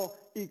well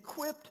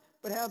equipped,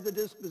 but have the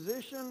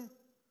disposition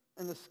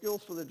and the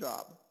skills for the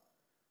job.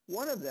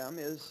 One of them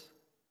is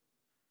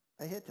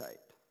a Hittite.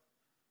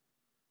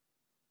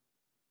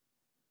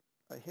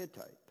 A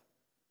Hittite.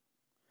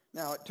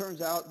 Now, it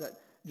turns out that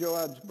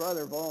Joab's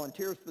brother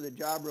volunteers for the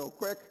job real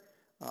quick.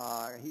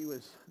 He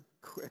was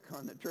quick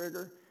on the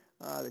trigger.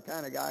 The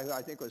kind of guy who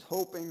I think was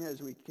hoping,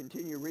 as we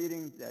continue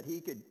reading, that he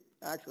could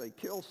actually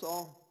kill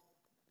Saul.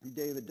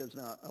 David does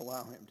not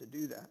allow him to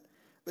do that.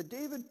 But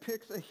David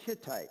picks a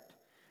Hittite.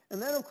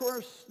 And then, of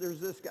course, there's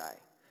this guy.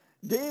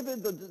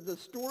 David, the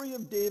story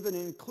of David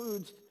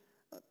includes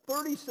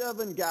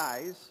 37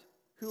 guys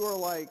who are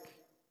like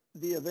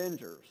the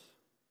Avengers.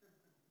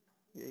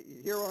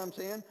 You hear what I'm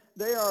saying?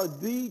 They are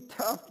the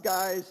tough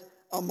guys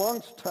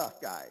amongst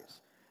tough guys.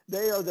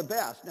 They are the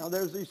best. Now,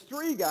 there's these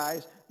three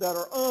guys that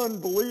are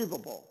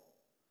unbelievable.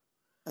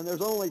 And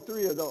there's only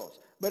three of those.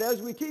 But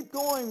as we keep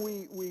going,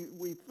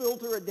 we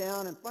filter it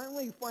down and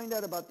finally find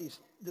out about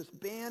this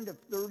band of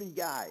 30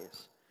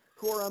 guys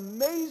who are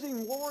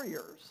amazing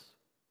warriors.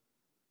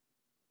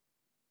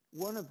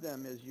 One of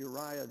them is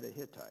Uriah the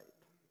Hittite,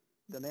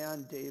 the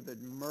man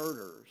David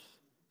murders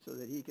so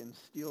that he can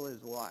steal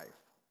his life.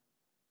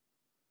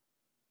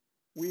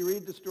 We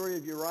read the story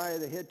of Uriah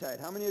the Hittite.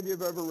 How many of you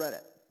have ever read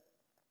it?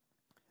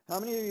 How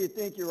many of you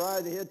think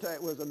Uriah the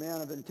Hittite was a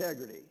man of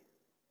integrity?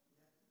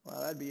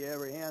 Well, that'd be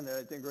every hand that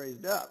I think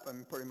raised up,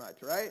 pretty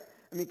much, right?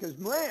 Because,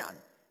 man,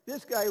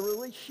 this guy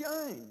really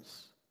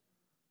shines.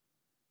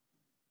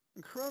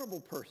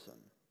 Incredible person.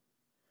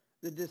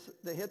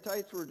 The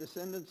Hittites were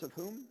descendants of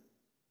whom?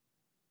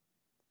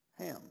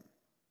 Ham.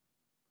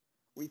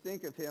 We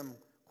think of him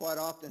quite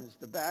often as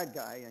the bad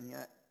guy, and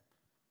yet,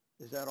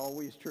 is that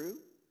always true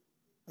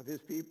of his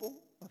people,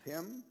 of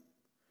him?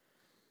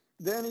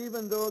 Then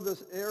even though the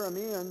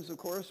Arameans, of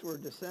course, were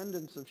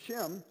descendants of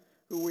Shem,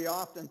 who we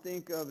often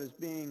think of as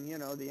being,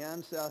 the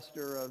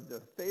ancestor of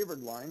the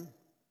favored line,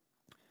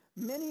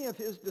 many of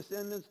his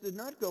descendants did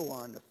not go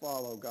on to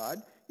follow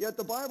God, yet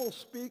the Bible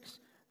speaks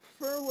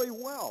fairly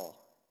well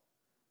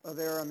of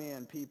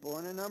Aramean people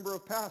in a number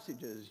of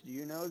passages. Do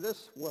you know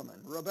this woman,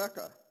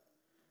 Rebecca?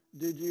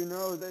 Did you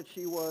know that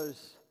she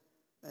was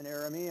an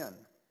Aramean?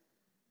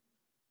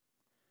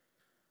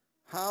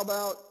 How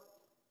about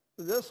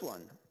this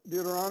one?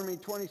 Deuteronomy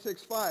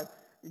 26:5.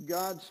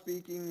 God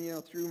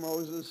speaking, through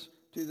Moses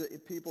to the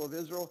people of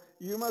Israel.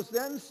 You must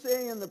then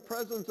say in the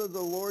presence of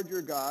the Lord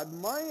your God,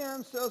 my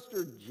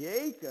ancestor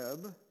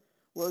Jacob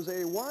was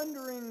a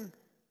wandering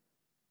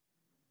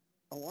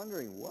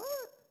what?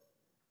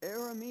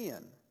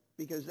 Aramean.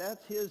 Because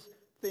that's his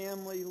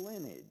family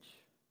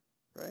lineage,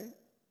 right?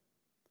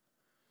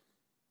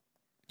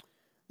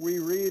 We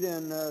read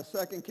in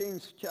 2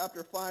 Kings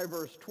chapter 5,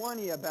 verse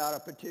 20 about a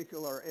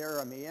particular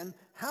Aramean.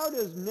 How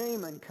does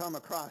Naaman come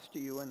across to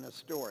you in the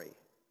story?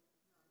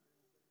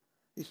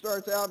 He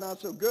starts out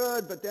not so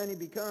good, but then he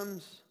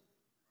becomes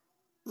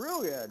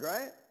real good,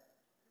 right?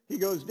 He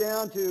goes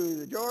down to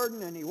the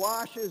Jordan and he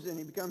washes and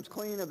he becomes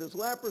clean of his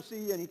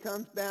leprosy and he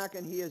comes back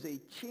and he is a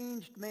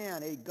changed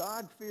man, a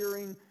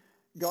God-fearing,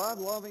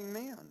 God-loving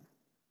man.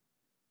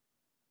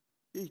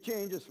 He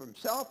changes from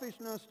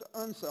selfishness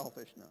to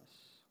unselfishness.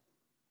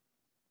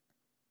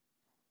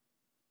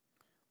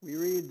 We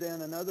read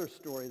then another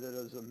story that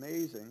is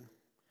amazing.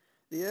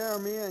 The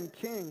Aramean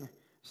king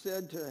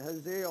said to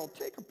Hazael,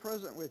 take a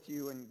present with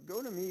you and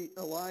go to meet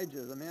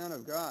Elijah, the man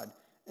of God,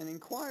 and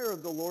inquire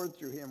of the Lord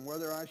through him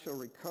whether I shall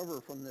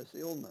recover from this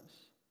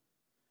illness.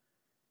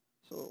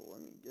 So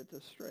let me get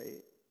this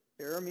straight.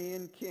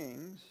 Aramean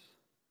kings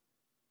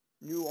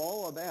knew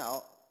all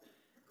about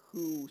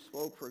who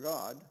spoke for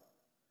God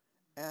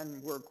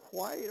and were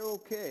quite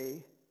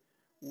okay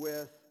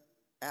with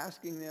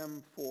asking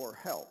them for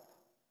help.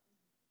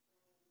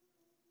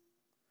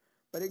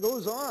 But it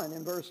goes on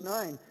in verse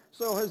 9.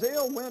 So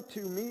Hazael went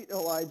to meet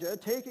Elijah,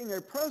 taking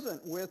a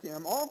present with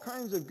him, all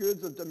kinds of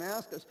goods of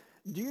Damascus.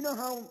 Do you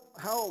know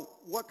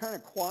what kind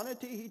of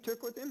quantity he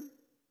took with him?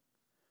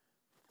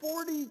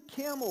 40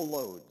 camel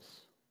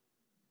loads.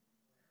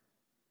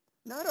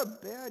 Not a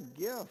bad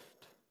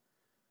gift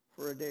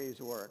for a day's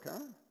work, huh?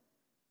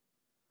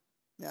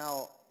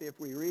 Now, if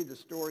we read the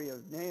story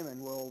of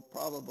Naaman, we'll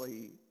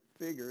probably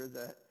figure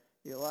that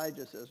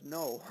Elijah says,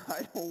 no,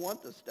 I don't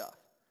want the stuff.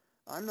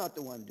 I'm not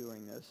the one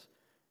doing this,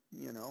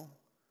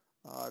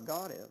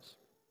 God is.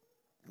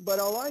 But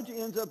Elijah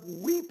ends up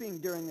weeping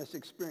during this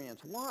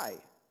experience. Why?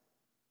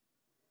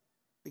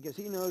 Because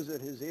he knows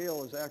that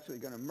Hazael is actually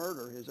going to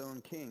murder his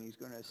own king. He's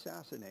going to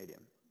assassinate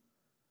him.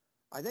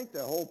 I think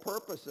the whole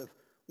purpose of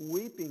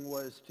weeping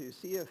was to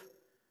see if,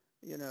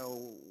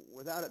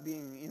 without it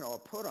being, a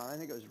put on, I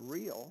think it was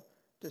real,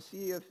 to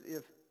see if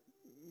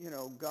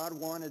God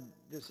wanted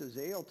this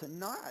Hazael to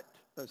not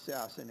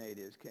assassinate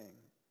his king,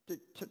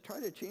 to try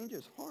to change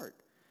his heart.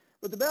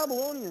 But the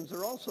Babylonians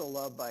are also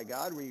loved by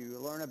God. We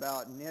learn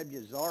about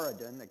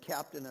Nebuzaradan, the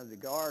captain of the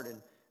guard,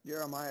 in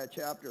Jeremiah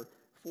chapter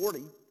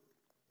 40.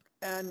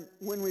 And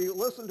when we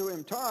listen to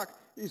him talk,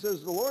 he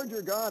says, the Lord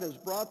your God has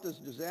brought this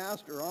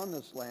disaster on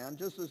this land,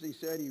 just as he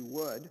said he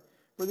would.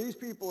 For these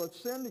people have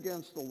sinned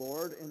against the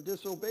Lord and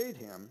disobeyed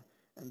him,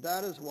 and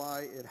that is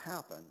why it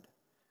happened.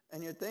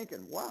 And you're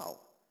thinking, wow,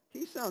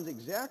 he sounds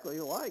exactly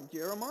like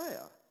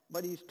Jeremiah,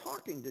 but he's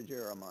talking to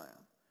Jeremiah.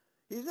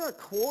 He's not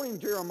quoting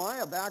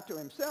Jeremiah back to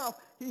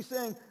himself. He's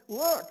saying,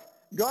 look,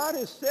 God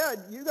has said,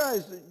 you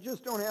guys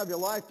just don't have your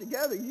life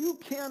together. You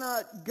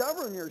cannot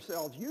govern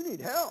yourselves. You need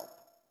help.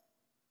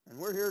 And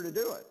we're here to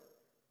do it.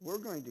 We're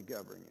going to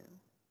govern you.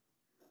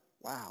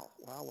 Wow,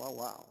 wow, wow,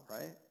 wow,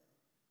 right?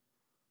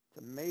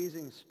 It's an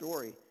amazing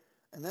story.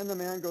 And then the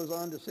man goes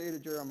on to say to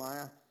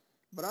Jeremiah,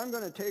 but I'm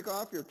going to take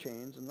off your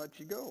chains and let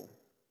you go.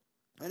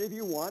 And if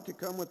you want to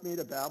come with me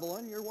to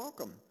Babylon, you're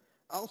welcome.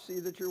 I'll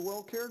see that you're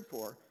well cared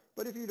for.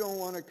 But if you don't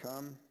want to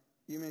come,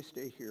 you may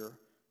stay here.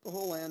 The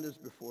whole land is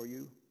before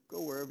you.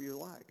 Go wherever you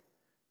like.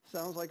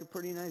 Sounds like a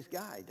pretty nice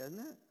guy, doesn't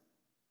it?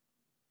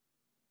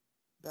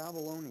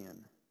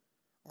 Babylonian.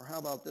 Or how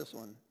about this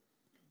one?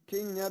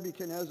 King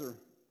Nebuchadnezzar,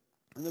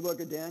 in the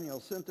book of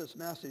Daniel, sent this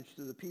message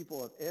to the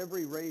people of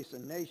every race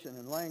and nation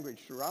and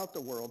language throughout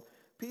the world.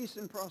 Peace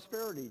and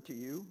prosperity to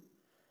you.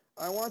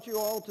 I want you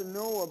all to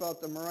know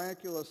about the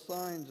miraculous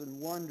signs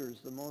and wonders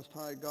the Most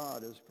High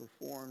God has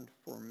performed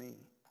for me.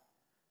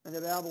 And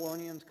the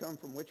Babylonians come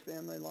from which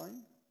family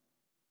line?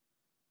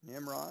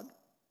 Nimrod,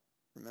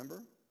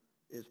 remember,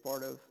 is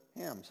part of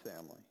Ham's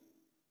family.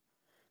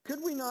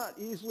 Could we not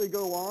easily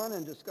go on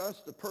and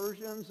discuss the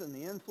Persians and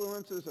the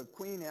influences of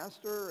Queen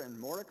Esther and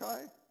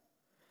Mordecai?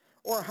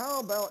 Or how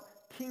about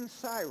King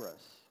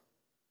Cyrus?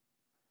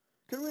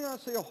 Could we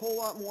not say a whole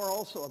lot more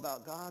also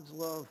about God's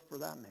love for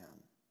that man?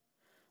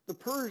 The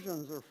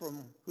Persians are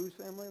from whose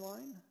family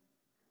line?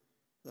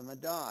 The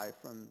Madai,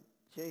 from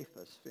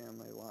Japheth's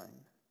family line.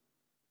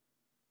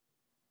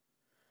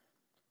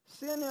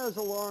 Sin has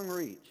a long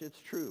reach, it's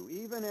true.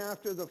 Even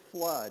after the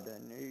flood,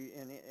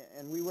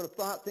 and we would have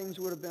thought things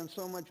would have been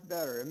so much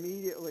better.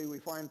 Immediately we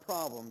find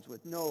problems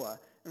with Noah,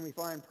 and we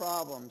find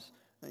problems,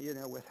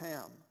 with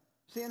Ham.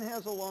 Sin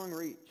has a long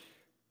reach,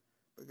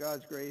 but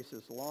God's grace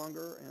is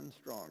longer and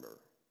stronger.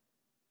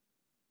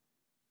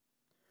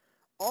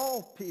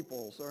 All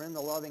peoples are in the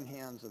loving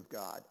hands of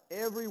God.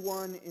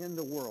 Everyone in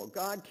the world.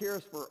 God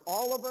cares for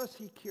all of us.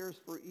 He cares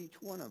for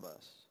each one of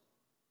us.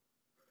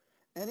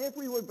 And if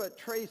we would but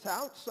trace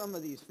out some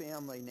of these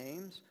family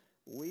names,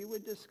 we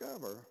would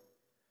discover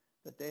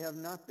that they have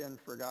not been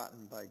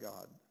forgotten by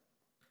God.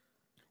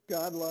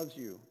 God loves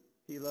you.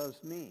 He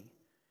loves me.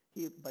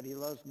 But he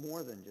loves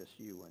more than just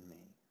you and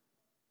me.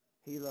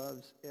 He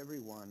loves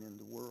everyone in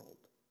the world.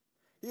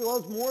 He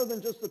loves more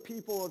than just the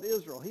people of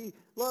Israel. He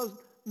loves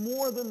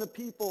more than the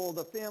people,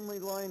 the family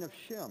line of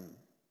Shem.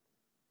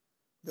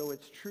 Though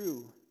it's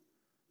true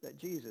that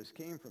Jesus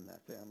came from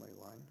that family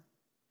line.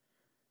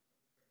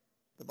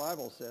 The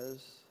Bible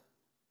says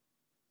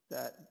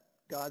that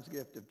God's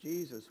gift of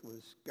Jesus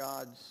was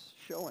God's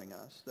showing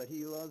us that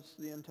he loves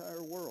the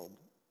entire world.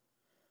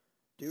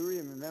 Do we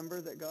remember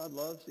that God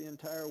loves the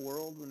entire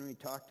world when we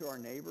talk to our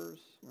neighbors,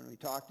 when we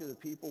talk to the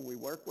people we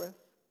work with,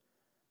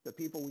 the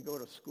people we go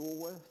to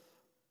school with,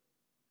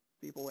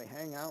 people we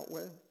hang out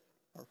with,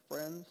 our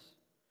friends?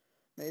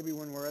 Maybe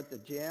when we're at the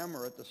gym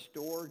or at the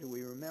store, do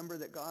we remember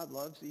that God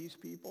loves these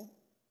people?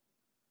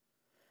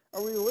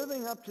 Are we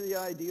living up to the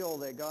ideal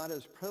that God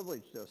has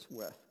privileged us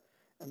with?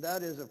 And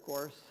that is, of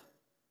course,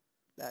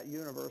 that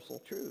universal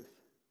truth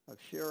of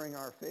sharing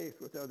our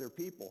faith with other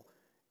people.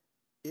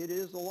 It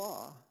is the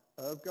law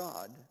of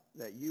God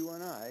that you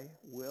and I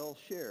will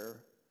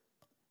share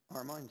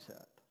our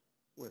mindset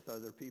with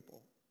other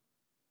people.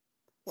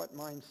 What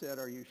mindset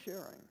are you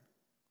sharing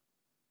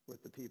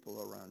with the people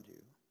around you?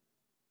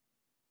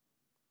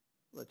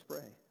 Let's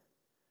pray.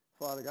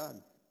 Father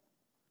God,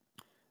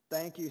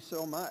 thank you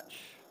so much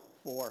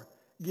for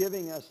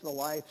giving us the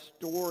life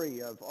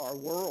story of our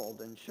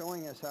world and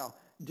showing us how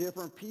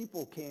different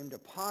people came to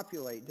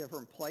populate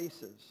different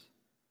places.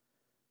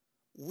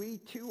 We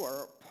too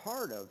are a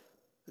part of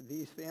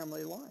these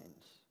family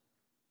lines.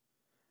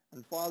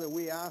 And Father,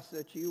 we ask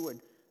that you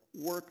would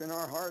work in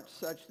our hearts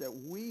such that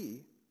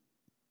we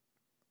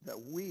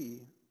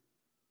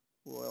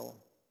will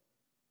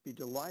be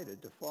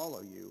delighted to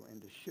follow you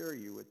and to share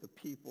you with the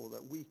people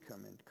that we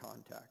come into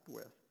contact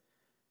with,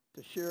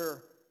 to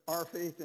share our faith